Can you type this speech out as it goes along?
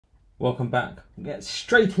Welcome back. We'll get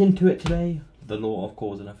straight into it today. The law of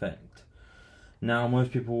cause and effect. Now,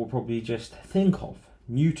 most people will probably just think of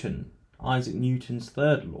Isaac Newton's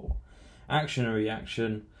third law, action and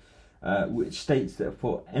reaction, which states that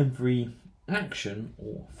for every action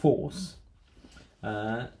or force,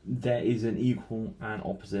 there is an equal and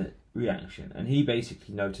opposite reaction. And he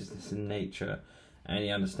basically noticed this in nature, and he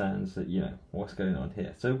understands that, what's going on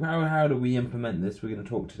here. So how do we implement this? We're going to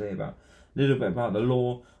talk today about a little bit about the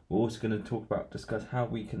law. We're also going to discuss how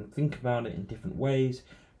we can think about it in different ways,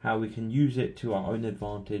 how we can use it to our own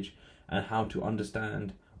advantage, and how to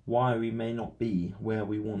understand why we may not be where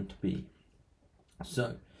we want to be.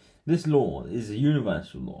 So, this law is a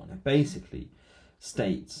universal law, and it basically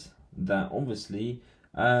states that obviously,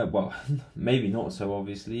 well, maybe not so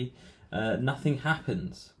obviously, nothing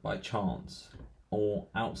happens by chance or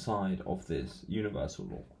outside of this universal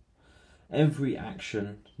law. Every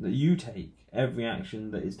action that you take, every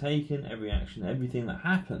action that is taken, everything that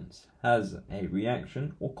happens has a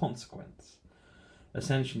reaction or consequence.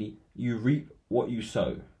 Essentially, you reap what you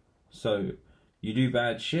sow. So, you do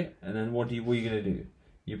bad shit, and then what are you going to do?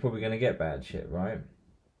 You're probably going to get bad shit, right?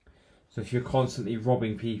 So if you're constantly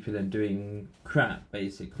robbing people and doing crap,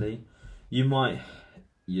 basically, you might,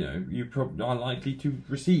 you probably are likely to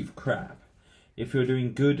receive crap. If you're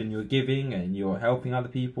doing good and you're giving and you're helping other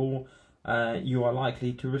people, you are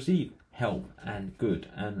likely to receive help and good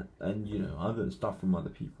and other stuff from other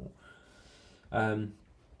people. And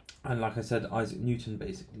like I said, Isaac Newton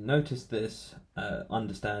basically noticed this,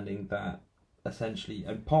 understanding that essentially,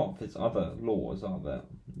 and part of his other laws are that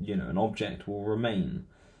an object will remain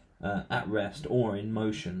at rest or in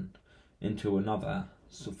motion until another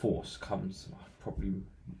force comes. I probably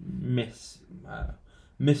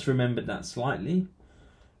misremembered that slightly.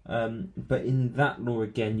 But in that law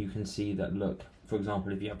again, you can see that, look, for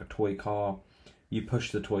example, if you have a toy car, you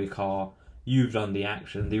push the toy car, you've done the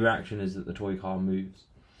action, the reaction is that the toy car moves.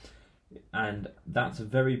 And that's a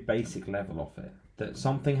very basic level of it, that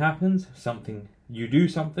something happens, you do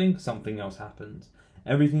something else happens.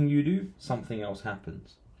 Everything you do, something else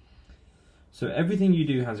happens. So everything you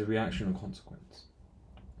do has a reaction or consequence.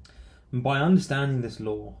 And by understanding this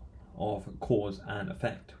law of cause and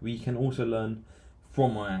effect, we can also learn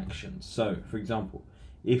from our actions. So, for example,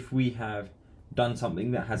 if we have done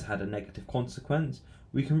something that has had a negative consequence,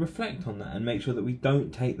 we can reflect on that and make sure that we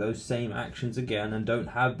don't take those same actions again and don't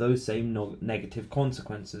have those same negative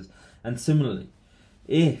consequences. And similarly,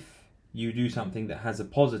 if you do something that has a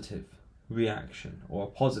positive reaction or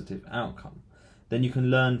a positive outcome, then you can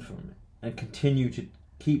learn from it and continue to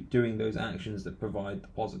keep doing those actions that provide the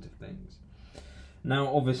positive things. Now,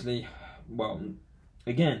 obviously, but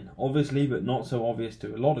not so obvious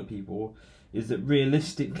to a lot of people, is that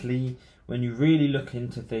realistically, when you really look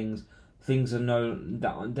into things are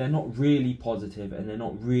they're not really positive and they're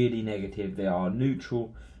not really negative. They are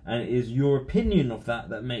neutral, and it is your opinion of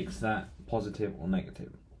that makes that positive or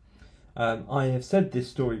negative. I have said this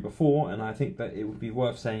story before, and I think that it would be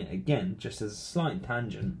worth saying it again, just as a slight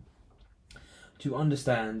tangent, to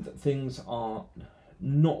understand that things are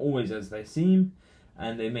not always as they seem,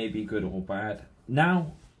 and they may be good or bad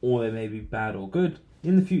now, or they may be bad or good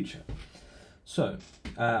in the future. So,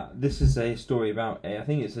 this is a story about I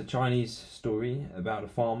think it's a Chinese story about a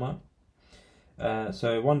farmer.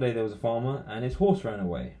 So one day there was a farmer and his horse ran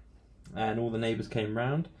away, and all the neighbours came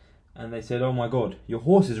round and they said, "Oh my God, your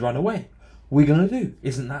horse has run away. What are we going to do?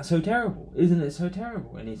 Isn't that so terrible? Isn't it so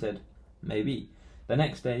terrible?" And he said, "Maybe." The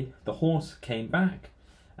next day, the horse came back,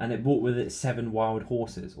 and it brought with it 7 wild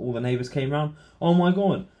horses. All the neighbours came round. "Oh my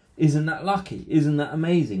God, isn't that lucky? Isn't that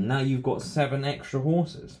amazing? Now you've got 7 extra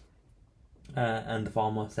horses." And the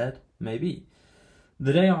farmer said, "Maybe."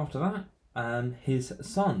 The day after that, his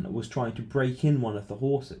son was trying to break in one of the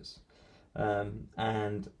horses,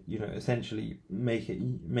 and essentially make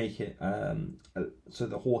it so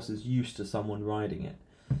the horse is used to someone riding it,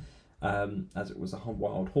 as it was a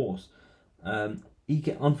wild horse. He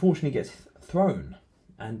unfortunately gets thrown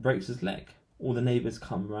and breaks his leg. All the neighbours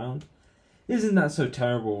come round. "Isn't that so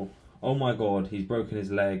terrible? Oh my God, he's broken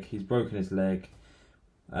his leg. He's broken his leg."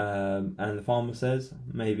 And the farmer says,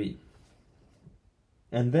 "Maybe."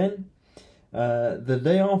 And then, the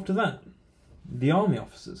day after that, the army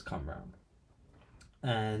officers come round,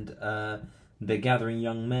 and they're gathering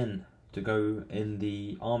young men to go in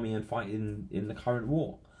the army and fight in the current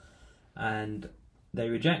war. And they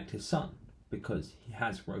reject his son because he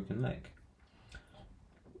has a broken leg.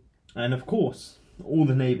 And of course, all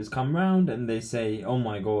the neighbours come round and they say, oh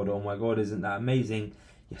my God, isn't that amazing?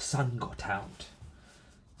 Your son got out."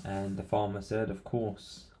 And the farmer said, "Of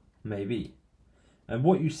course, maybe." And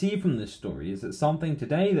what you see from this story is that something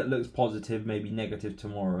today that looks positive may be negative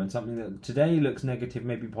tomorrow, and something that today looks negative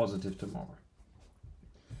may be positive tomorrow.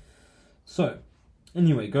 So,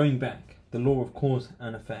 anyway, going back, the law of cause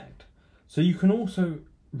and effect. So you can also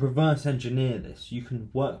reverse engineer this. You can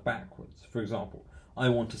work backwards. For example, I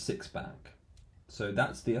want a six-pack. So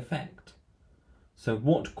that's the effect. So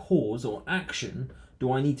what cause or action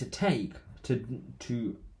do I need to take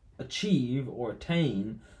to achieve or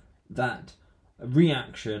attain that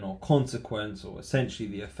reaction or consequence, or essentially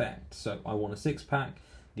the effect? So I want a six-pack.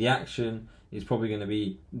 The action is probably going to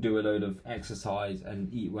be do a load of exercise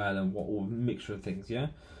and eat well and or a mixture of things, yeah?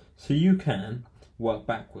 So you can work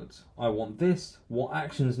backwards. I want this, what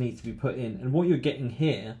actions need to be put in? And what you're getting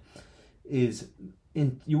here is,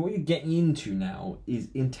 what you're getting into now is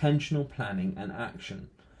intentional planning and action.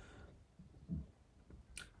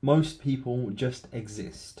 Most people just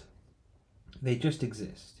exist. They just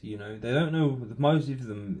exist, you know. They don't know, most of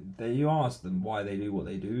them, you ask them why they do what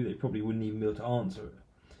they do, they probably wouldn't even be able to answer it.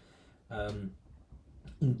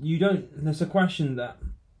 There's a question that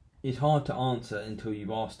is hard to answer until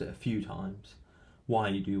you've asked it a few times, why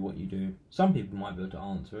you do what you do. Some people might be able to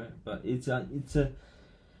answer it, but it's a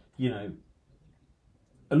you know,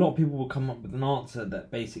 a lot of people will come up with an answer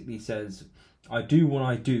that basically says, I do what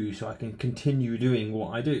I do so I can continue doing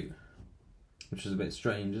what I do, which is a bit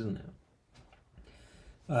strange, isn't it?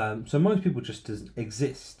 So most people just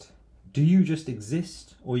exist. Do you just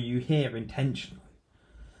exist, or are you here intentionally?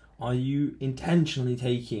 Are you intentionally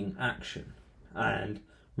taking action and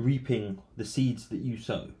reaping the seeds that you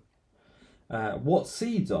sow? What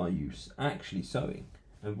seeds are you actually sowing,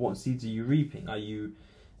 and what seeds are you reaping? Are you,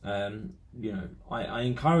 you know, I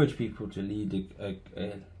encourage people to lead a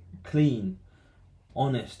clean,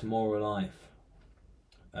 honest, moral life.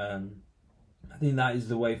 I think that is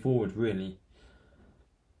the way forward, really.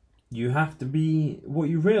 You have to be. What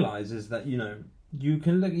you realise is that, you know, you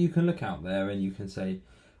can look out there and you can say,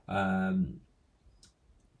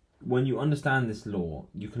 when you understand this law,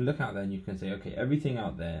 you can look out there and you can say, okay, everything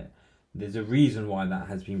out there, there's a reason why that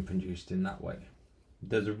has been produced in that way.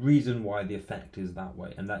 There's a reason why the effect is that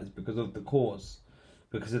way, and that is because of the cause,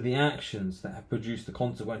 because of the actions that have produced the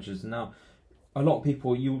consequences. Now, a lot of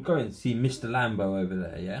people, you will go and see Mr. Lambo over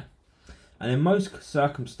there, yeah? And in most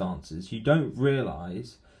circumstances, you don't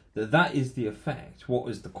realise that is the effect. What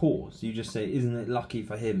is the cause? You just say, isn't it lucky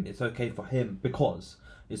for him? It's okay for him because.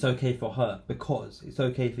 It's okay for her because. It's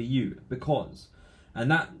okay for you because.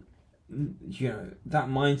 And that, you know, that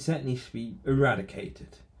mindset needs to be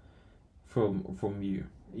eradicated from you.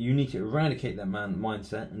 You need to eradicate that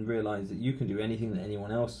mindset and realise that you can do anything that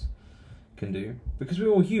anyone else can do, because we're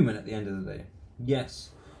all human at the end of the day. Yes,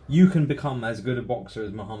 you can become as good a boxer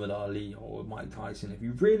as Muhammad Ali or Mike Tyson if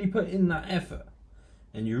you really put in that effort.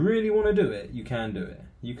 And you really want to do it, you can do it.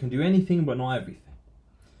 You can do anything but not everything.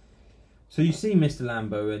 So you see Mr.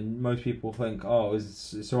 Lambo and most people think, oh,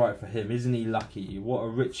 it's alright for him, isn't he lucky? What a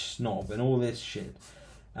rich snob and all this shit.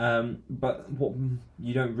 But what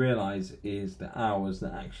you don't realise is the hours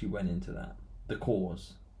that actually went into that. The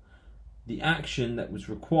cause. The action that was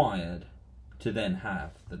required to then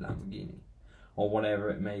have the Lamborghini. Or whatever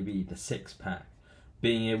it may be, the six-pack.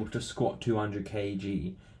 Being able to squat 200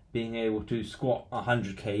 kg. Being able to squat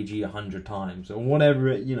 100 kg 100 times, or whatever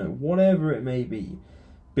it, you know, whatever it may be.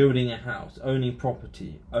 Building a house, owning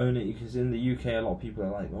property, because in the UK a lot of people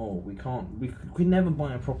are like, oh, we can never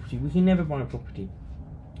buy a property, we can never buy a property.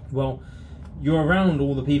 Well, you're around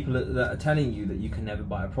all the people that are telling you that you can never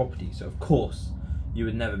buy a property, so of course you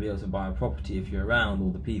would never be able to buy a property if you're around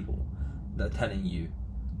all the people that are telling you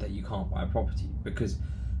that you can't buy a property, because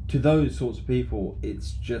to those sorts of people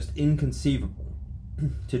it's just inconceivable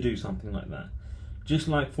to do something like that. Just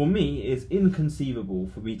like for me, it's inconceivable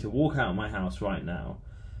for me to walk out of my house right now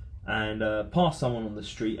and pass someone on the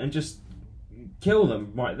street and just kill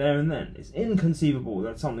them right there and then. It's inconceivable.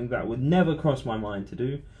 That's something that would never cross my mind to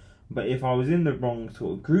do. But if I was in the wrong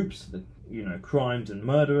sort of groups, you know, crimes and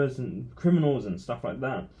murderers and criminals and stuff like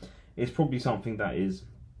that, it's probably something that is,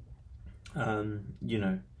 you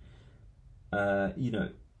know,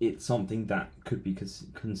 it's something that could be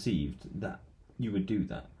conceived that you would do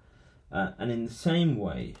that. And in the same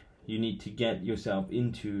way, you need to get yourself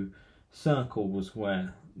into circles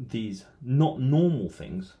where these not normal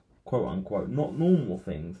things, quote unquote, not normal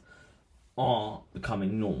things, are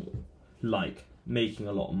becoming normal. Like making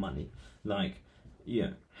a lot of money, like, you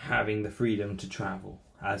know, having the freedom to travel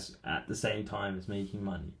as at the same time as making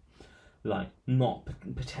money, like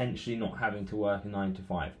potentially not having to work a 9 to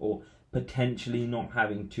 5, or potentially not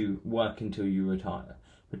having to work until you retire,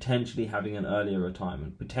 potentially having an earlier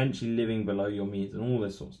retirement, potentially living below your means, and all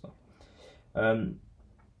this sort of stuff.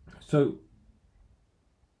 So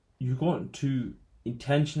you've got to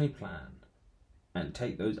intentionally plan and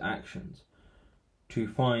take those actions to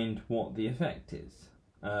find what the effect is.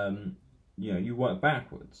 You work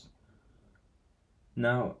backwards.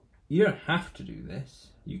 Now, you don't have to do this.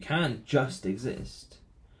 You can just exist.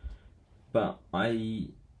 But I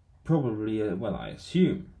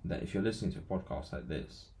assume that if you're listening to a podcast like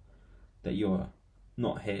this, that you're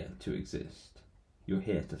not here to exist. You're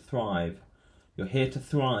here to thrive. You're here to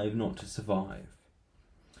thrive, not to survive.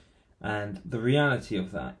 And the reality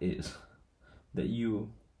of that is that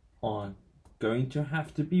you are going to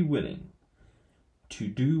have to be willing to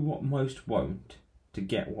do what most won't to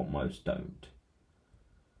get what most don't.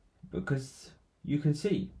 Because you can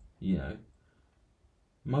see,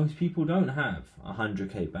 most people don't have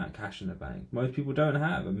 100k back cash in the bank. Most people don't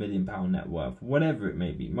have £1 million net worth, whatever it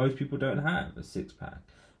may be. Most people don't have a six-pack.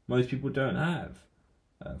 Most people don't have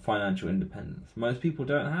financial independence. Most people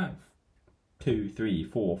don't have 2, 3,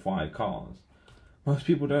 4, 5 cars. Most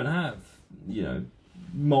people don't have,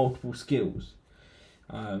 multiple skills.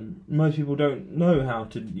 Most people don't know how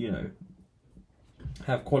to,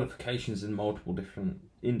 have qualifications in multiple different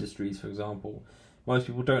industries, for example. Most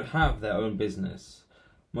people don't have their own business.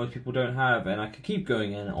 Most people don't have, and I could keep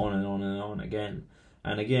going on and on and on again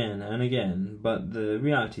and again and again, but the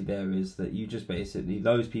reality there is that you just basically,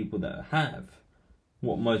 those people that have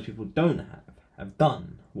what most people don't have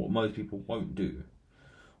done what most people won't do,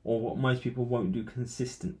 or what most people won't do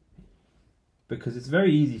consistently. Because it's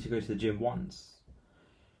very easy to go to the gym once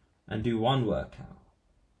and do one workout,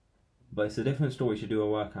 but it's a different story to do a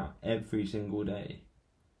workout every single day.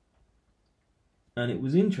 And it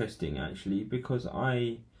was interesting, actually, because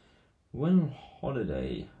I went on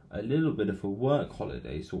holiday, a little bit of a work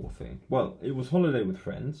holiday sort of thing. Well, it was holiday with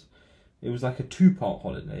friends. It was like a 2-part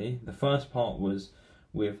holiday. The first part was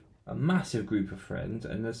with a massive group of friends,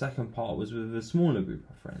 and the second part was with a smaller group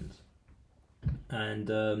of friends. And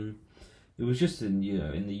it was just in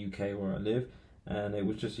the UK where I live, and it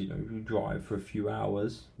was just, we drive for a few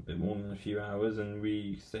hours, a bit more than a few hours, and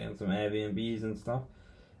we stay on some Airbnbs and stuff.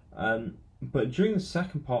 But during the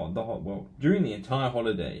second part of during the entire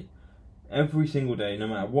holiday, every single day, no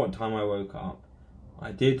matter what time I woke up,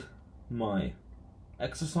 I did my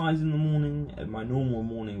exercise in the morning and my normal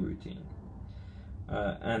morning routine.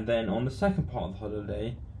 And then on the second part of the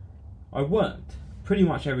holiday, I worked pretty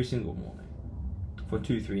much every single morning for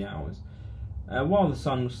 2-3 hours. While the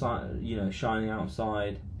sun was shining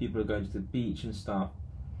outside, people are going to the beach and stuff.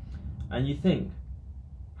 And you think,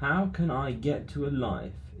 how can I get to a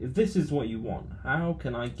life? If this is what you want, how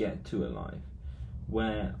can I get to a life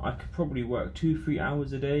where I could probably work 2-3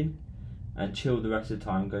 hours a day and chill the rest of the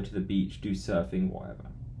time, go to the beach, do surfing, whatever.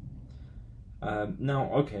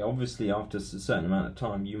 Now, okay, obviously after a certain amount of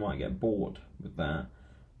time you might get bored with that,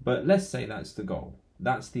 but let's say that's the goal,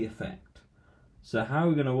 that's the effect. So how are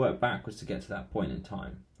we going to work backwards to get to that point in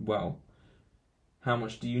time? Well, how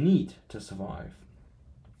much do you need to survive?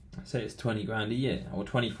 Say it's 20 grand a year, or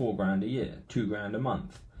 24 grand a year, 2 grand a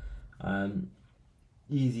month.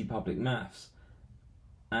 Easy public maths.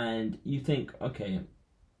 And you think, okay,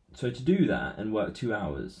 so to do that and work 2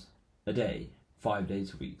 hours a day, 5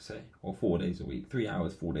 days a week, say, or 4 days a week, 3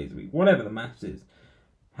 hours, 4 days a week, whatever the maths is,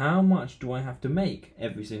 how much do I have to make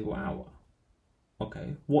every single hour?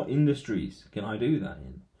 Okay, what industries can I do that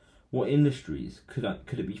in? What industries could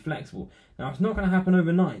it be flexible? Now, it's not going to happen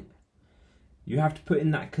overnight. You have to put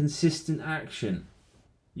in that consistent action.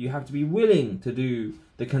 You have to be willing to do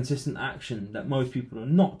the consistent action that most people are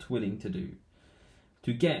not willing to do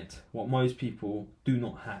to get what most people do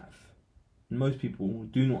not have. Most people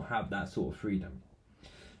do not have that sort of freedom.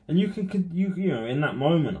 And you in that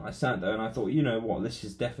moment, I sat there and I thought, you know what, this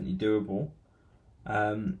is definitely doable.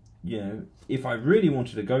 If I really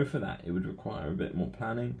wanted to go for that, it would require a bit more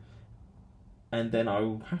planning. And then I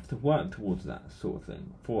will have to work towards that sort of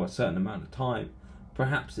thing for a certain amount of time,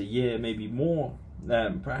 perhaps a year, maybe more,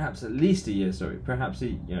 perhaps at least a year. Perhaps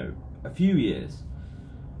a few years,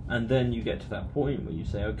 and then you get to that point where you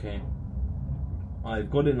say, okay, I've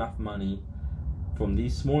got enough money from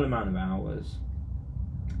these small amount of hours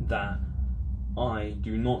that I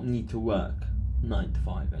do not need to work 9 to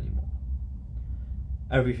 5 anymore.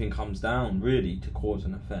 Everything comes down really to cause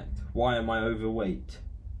and effect. Why am I overweight?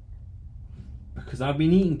 Because I've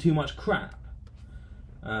been eating too much crap.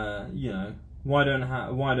 Why don't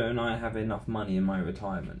I have enough money in my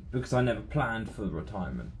retirement? Because I never planned for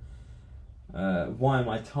retirement. Why am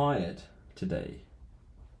I tired today?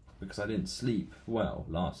 Because I didn't sleep well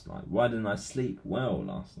last night. Why didn't I sleep well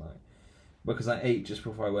last night? Because I ate just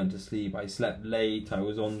before I went to sleep. I slept late. I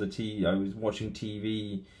was on the I was watching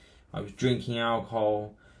TV I was drinking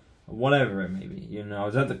alcohol, whatever it may be. You know, I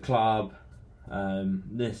was at the club,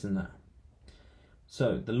 this and that.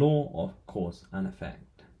 So, the law of cause and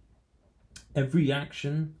effect. Every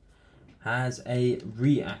action has a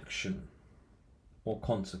reaction or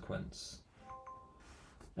consequence.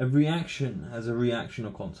 Every action has a reaction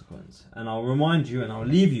or consequence. And I'll remind you and I'll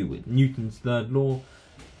leave you with Newton's third law,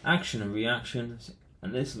 action and reaction.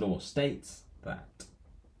 And this law states that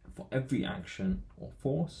for every action or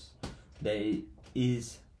force, there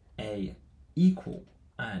is an equal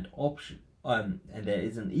and opposite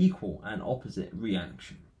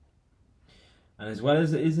reaction. And as well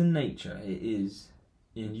as it is in nature, it is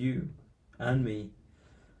in you and me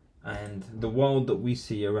and the world that we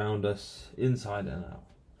see around us, inside and out.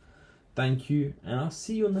 Thank you, and I'll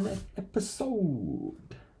see you on the next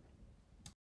episode.